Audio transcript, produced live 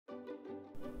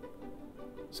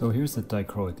So here's the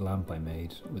dichroic lamp I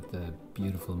made with the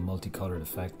beautiful multicolored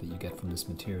effect that you get from this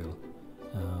material.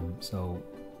 So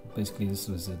basically this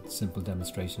was a simple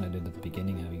demonstration I did at the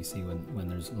beginning. How you see when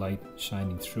there's light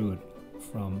shining through it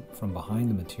from behind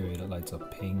the material, it lights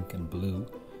up pink and blue,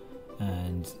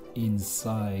 and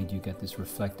inside you get this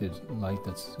reflected light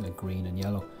that's green and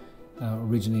yellow.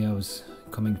 Originally I was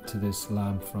coming to this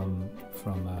lamp from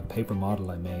a paper model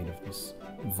I made of this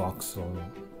voxel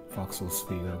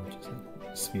sphere, which is a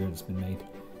sphere that's been made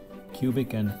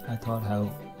cubic, and I thought how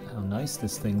nice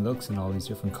this thing looks in all these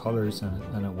different colors,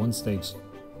 and at one stage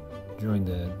during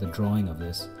the drawing of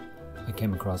this I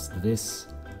came across this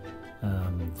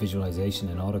visualization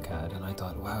in AutoCAD, and I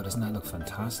thought, wow, doesn't that look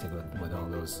fantastic with all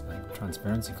those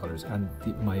transparency colors, and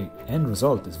my end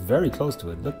result is very close to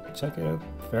it. Look, check it out,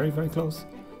 very close.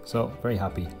 So very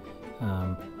happy.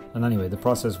 And anyway, the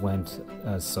process went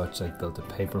as such. I built a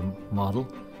paper model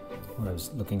where I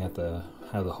was looking at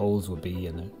how the holes would be,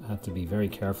 and I had to be very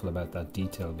careful about that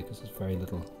detail because there's very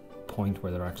little point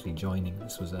where they're actually joining.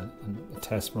 This was a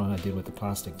test run I did with the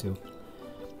plastic too.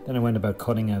 Then I went about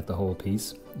cutting out the whole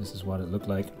piece. This is what it looked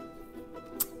like,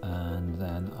 and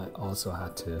then I also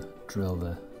had to drill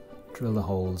the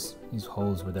holes. These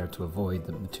holes were there to avoid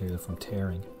the material from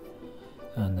tearing,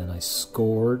 and then I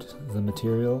scored the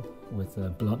material with a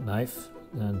blunt knife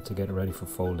and to get it ready for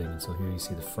folding. And so here you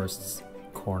see the first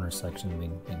corner section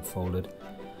being folded,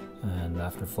 and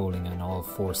after folding on all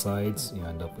four sides you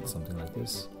end up with something like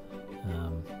this,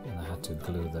 and I had to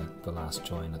glue the last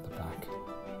join at the back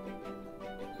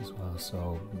as well.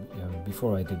 So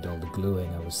before I did all the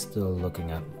gluing, I was still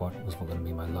looking at what was going to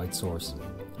be my light source,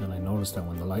 and I noticed that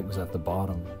when the light was at the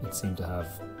bottom, it seemed to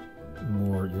have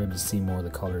more, you're able to see more of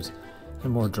the colors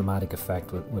and more dramatic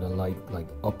effect with a light, like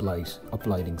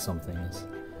uplighting something is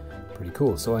pretty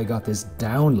cool. So I got this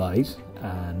down light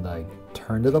and I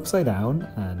turned it upside down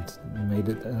and made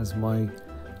it as my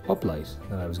uplight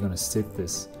that I was going to sit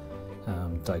this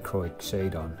dichroic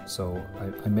shade on. So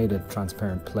I made a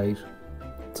transparent plate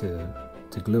to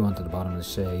glue onto the bottom of the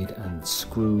shade and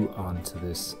screw onto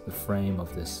the frame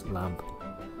of this lamp.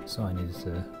 So I needed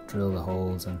to drill the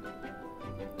holes and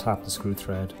tap the screw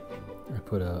thread. I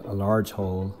put a large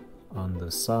hole on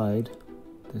the side.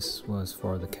 This was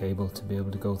for the cable to be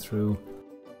able to go through.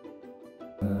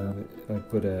 I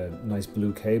put a nice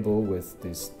blue cable with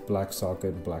this black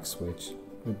socket and black switch.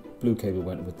 The blue cable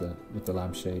went with the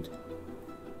lampshade.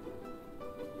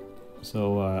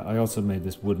 So I also made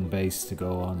this wooden base to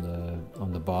go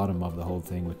on the bottom of the whole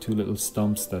thing with two little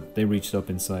stumps that they reached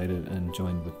up inside it and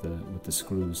joined with the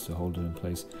screws to hold it in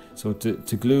place. So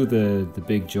to glue the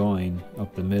big join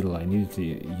up the middle, I needed to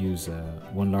use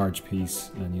one large piece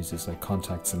and use this like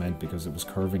contact cement because it was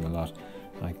curving a lot.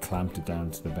 I clamped it down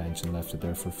to the bench and left it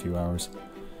there for a few hours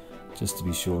just to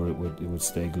be sure it would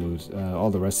stay glued.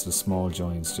 All the rest of the small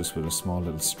joints, just with a small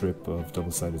little strip of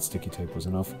double-sided sticky tape, was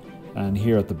enough. And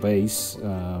here at the base,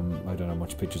 I don't have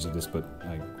much pictures of this, but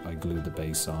I glued the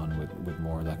base on with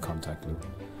more of that contact glue.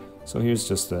 So here's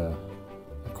just a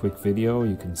quick video.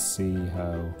 You can see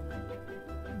how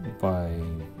by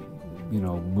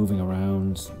moving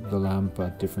around the lamp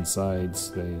at different sides,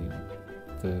 the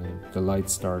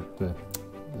lights start, the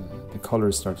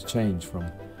colors start to change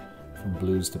from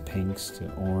blues to pinks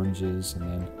to oranges, and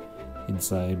then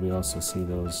inside we also see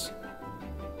those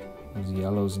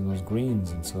yellows and those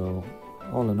greens, and so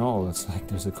all in all it's like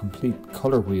there's a complete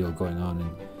color wheel going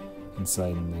on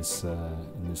inside in this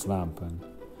lamp. And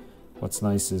what's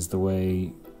nice is the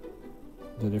way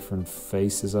the different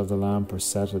faces of the lamp are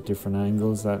set at different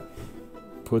angles. That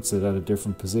puts it at a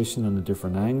different position and a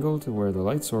different angle to where the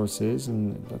light source is,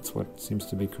 and that's what seems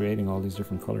to be creating all these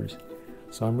different colors.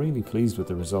 So I'm really pleased with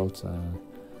the result.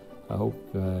 I hope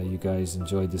you guys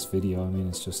enjoyed this video. I mean,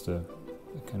 it's just a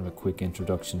kind of a quick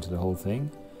introduction to the whole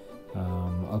thing.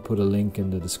 I'll put a link in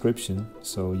the description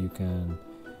so you can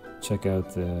check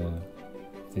out the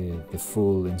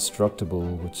full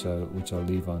Instructable, which I'll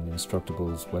leave on the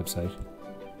Instructable's website.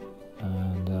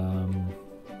 And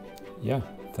yeah,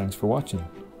 thanks for watching.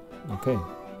 Okay,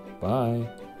 bye.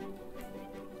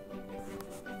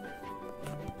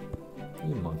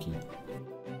 You monkey.